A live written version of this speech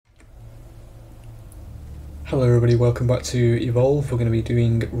Hello everybody, welcome back to Evolve. We're going to be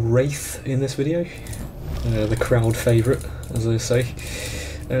doing Wraith in this video. The crowd favourite, as I say.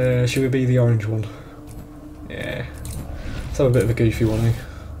 Should we be the orange one? Yeah. Let's have a bit of a goofy one, eh?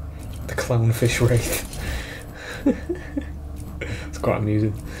 The Clownfish Wraith. It's quite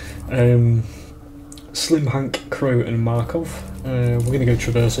amusing. Slim, Hank, Crow and Markov. We're going to go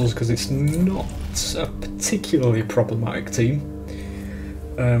traversals because it's not a particularly problematic team.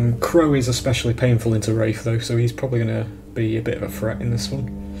 Crow is especially painful into Wraith though, so he's probably going to be a bit of a threat in this one.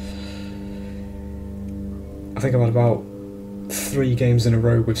 I think I've had about 3 games in a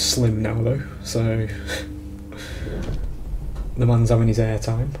row with Slim now though, so the man's having his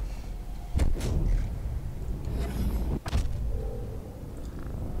airtime.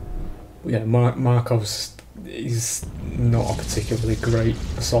 Yeah, Markov's is not a particularly great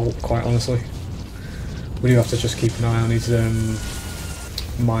assault, quite honestly. We do have to just keep an eye on his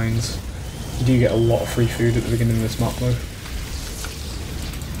mines. You do get a lot of free food at the beginning of this map though,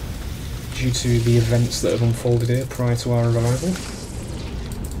 due to the events that have unfolded here prior to our arrival.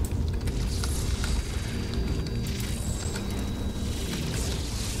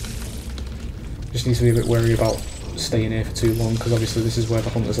 Just need to be a bit wary about staying here for too long, because obviously this is where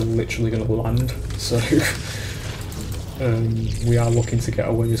the hunters are literally going to land, so we are looking to get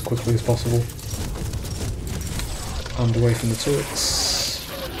away as quickly as possible and away from the turrets.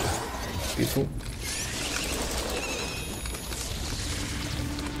 Beautiful.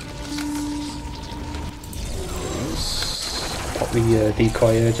 Pop the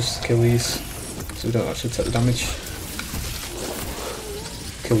decoy here just to kill these, so we don't actually take the damage.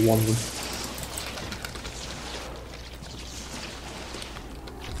 Kill one of them.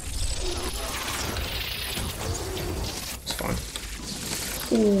 It's fine.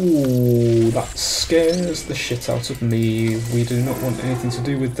 Ooh, that scares the shit out of me. We do not want anything to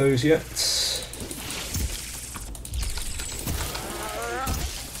do with those yet.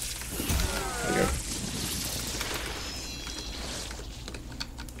 There we go.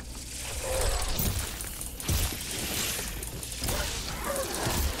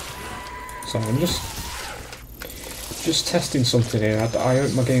 So I'm just testing something here. I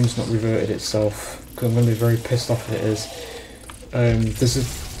hope my game's not reverted itself, because I'm going to be very pissed off if it is. There's a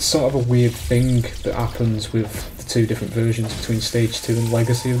sort of a weird thing that happens with the 2 different versions between Stage 2 and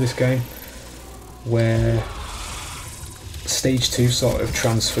Legacy of this game, where Stage 2 sort of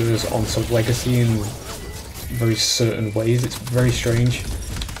transfers onto Legacy in very certain ways. It's very strange.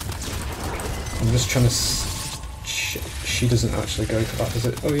 I'm just trying to... She doesn't actually go for that, does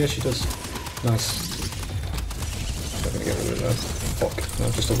it? Oh yeah, she does. Nice. I'm going to get rid of that. Fuck, no,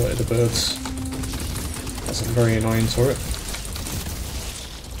 I've just alerted the birds. That's a very annoying turret.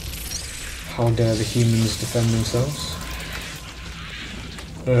 How dare the humans defend themselves?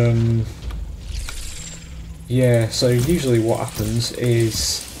 Yeah, so usually what happens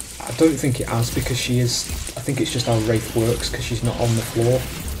is, I don't think it has, because she is, I think it's just how Wraith works, because she's not on the floor.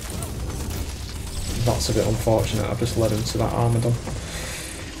 That's a bit unfortunate. I've just led into that Armadon.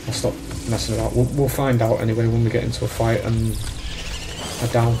 I'll stop messing about. We'll find out anyway when we get into a fight and I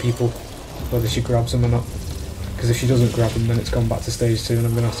down people, whether she grabs them or not. Because if she doesn't grab them, then it's gone back to Stage 2 and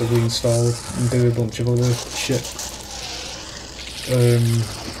I'm going to have to reinstall and do a bunch of other shit.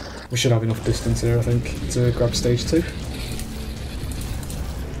 We should have enough distance here, I think, to grab Stage 2.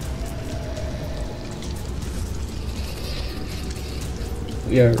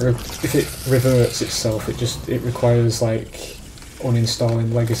 Yeah, if it reverts itself, it requires like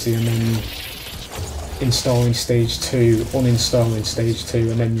uninstalling Legacy and then installing Stage 2, uninstalling Stage 2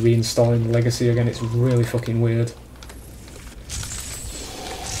 and then reinstalling Legacy again. It's really fucking weird.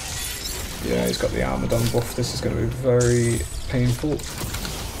 Yeah, he's got the Armadon buff. This is going to be very painful.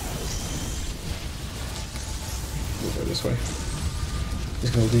 We'll go this way.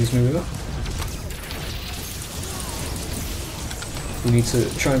 He's going to lose me with that. We need to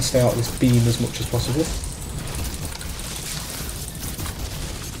try and stay out of this beam as much as possible.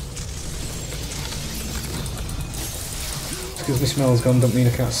 Because my smell's gone, don't mean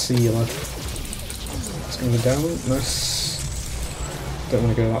I can't see you, lad. It's going to go down, nice. Don't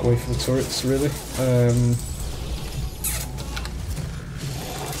want to go that way for the turrets, really. I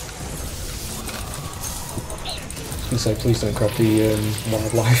was going to say, please don't grab the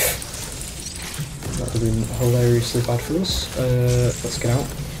wildlife. That would have been hilariously bad for us. Let's get out.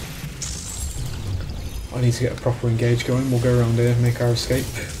 I need to get a proper engage going. We'll go around here and make our escape.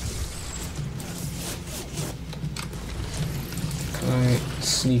 Can I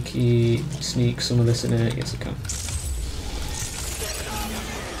sneak some of this in here? Yes, I can.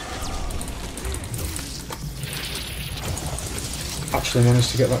 actually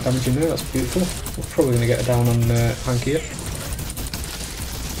managed to get that damage in there, that's beautiful. We're probably going to get it down on Hank here.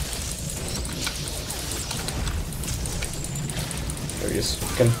 There he is,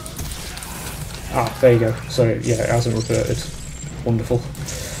 get him. Ah, there you go. So yeah, it hasn't reverted. Wonderful.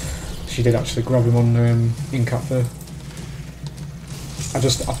 She did actually grab him on in-cap there. I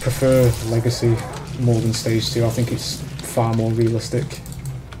prefer Legacy more than Stage 2, I think it's far more realistic.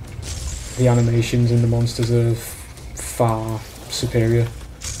 The animations in the monsters are far superior.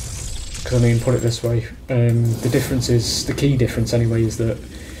 Because I mean, put it this way, the difference is, the key difference anyway, is that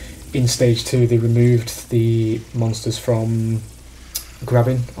in Stage 2 they removed the monsters from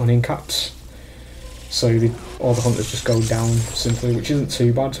grabbing on in-caps. So all the hunters just go down simply, which isn't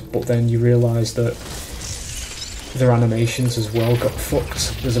too bad, but then you realise that their animations as well got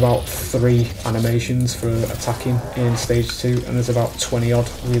fucked. There's about 3 animations for attacking in Stage 2, and there's about 20 odd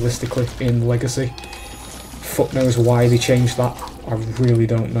realistically in Legacy. Fuck knows why they changed that, I really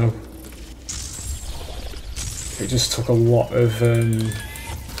don't know. It just took a lot of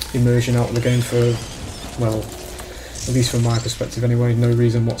immersion out of the game for, well, at least from my perspective anyway, no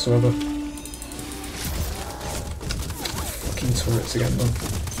reason whatsoever. Fucking turrets again though.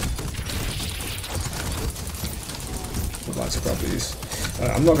 I'd like to grab these.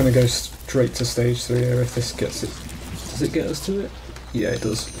 I'm not going to go straight to Stage 3 here if this gets it. Does it get us to it? Yeah, it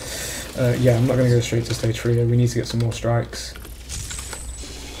does. Yeah, I'm not going to go straight to Stage 3 here, we need to get some more strikes. I'm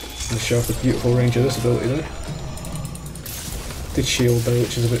going to show off the beautiful range of this ability there. Did shield though,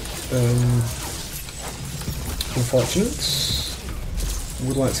 which is a bit unfortunate.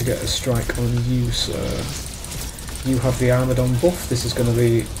 Would like to get a strike on you, sir. You have the armoured on buff. This is going to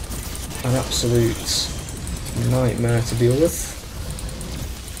be an absolute nightmare to deal with.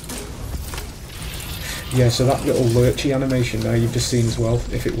 Yeah, so that little lurchy animation there you've just seen as well,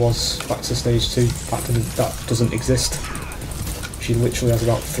 if it was back to Stage 2, that doesn't exist. She literally has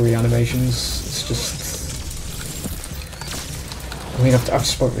about 3 animations. It's just... I mean, I've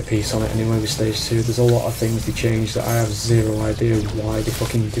spoken a piece on it anyway with Stage 2. There's a lot of things they changed that I have zero idea why they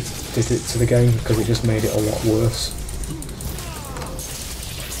fucking did it to the game, because it just made it a lot worse.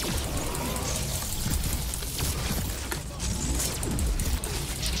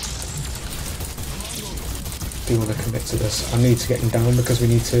 I do want to commit to this. I need to get him down because we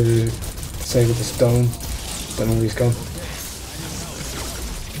need to disable this dome. Don't know where he's gone.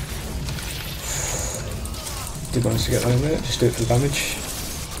 Did manage to get that in there, just do it for the damage.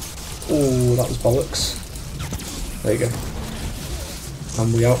 Oh, that was bollocks. There you go.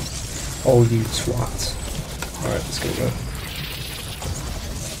 And we out. Oh, you twat. Alright, let's go.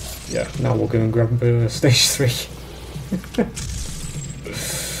 Yeah, now we'll go and grab Stage 3.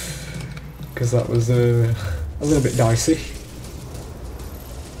 Because that was a little bit dicey.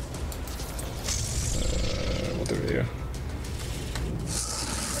 We'll do it here.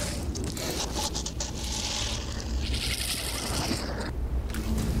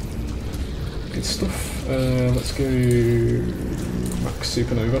 Good stuff. Let's go Max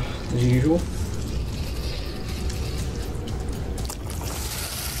Supernova as usual.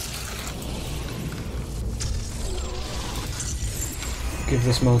 Give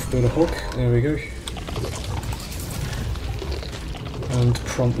this mouthbird a hug. There we go. And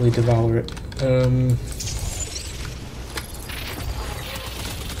promptly devour it.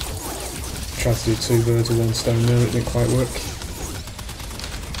 Tried to do 2 birds with 1 stone there, it didn't quite work.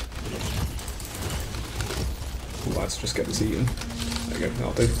 Let's just get this eaten. There you go,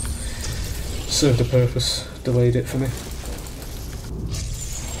 that'll do. Served a purpose, delayed it for me.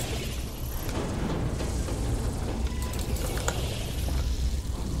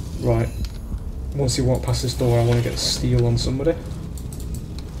 Right, once you walk past this door I want to get steel on somebody.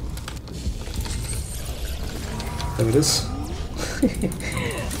 There it is.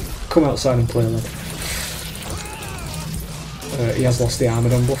 Come outside and play lad. He has lost the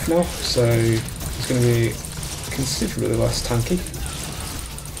armoured on buff now, so he's going to be considerably less tanky.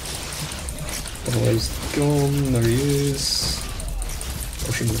 Don't know where he's gone, there he is.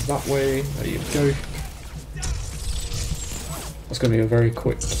 Pushing him that way, there you go. That's going to be a very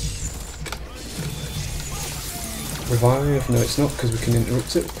quick revive. No it's not, because we can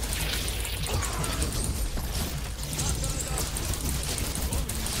interrupt it.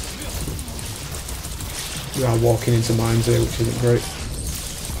 We are walking into mines here, which isn't great.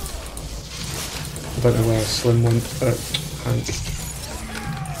 I don't know where Slim went. Hank.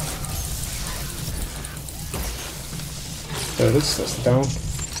 There it is, that's the down.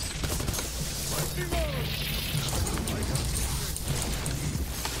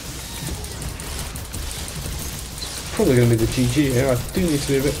 Probably going to be the GG here. I do need to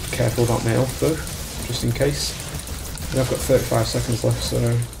be a bit careful about my health though, just in case. And I've got 35 seconds left, so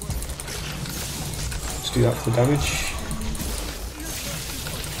let's do that for the damage.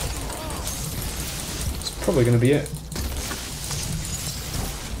 It's probably going to be it.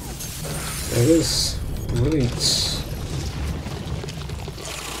 There it is. Brilliant.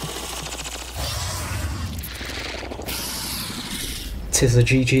 'Tis a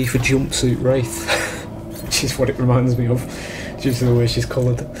GG for Jumpsuit Wraith, which is what it reminds me of, due to the way she's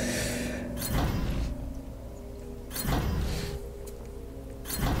coloured.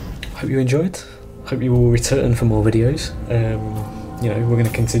 Hope you enjoyed. Hope you will return for more videos. You know, we're going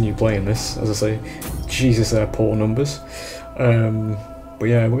to continue playing this, as I say. Jesus, they're poor numbers. But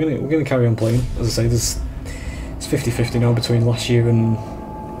yeah, we're gonna carry on playing. As I say, it's 50-50 now between last year and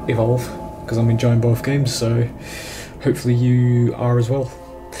Evolve, because I'm enjoying both games. So hopefully you are as well.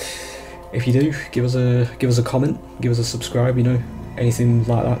 If you do, give us a comment, give us a subscribe. You know, anything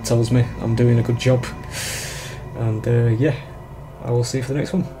like that tells me I'm doing a good job. And yeah, I will see you for the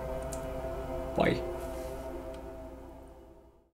next one. Bye.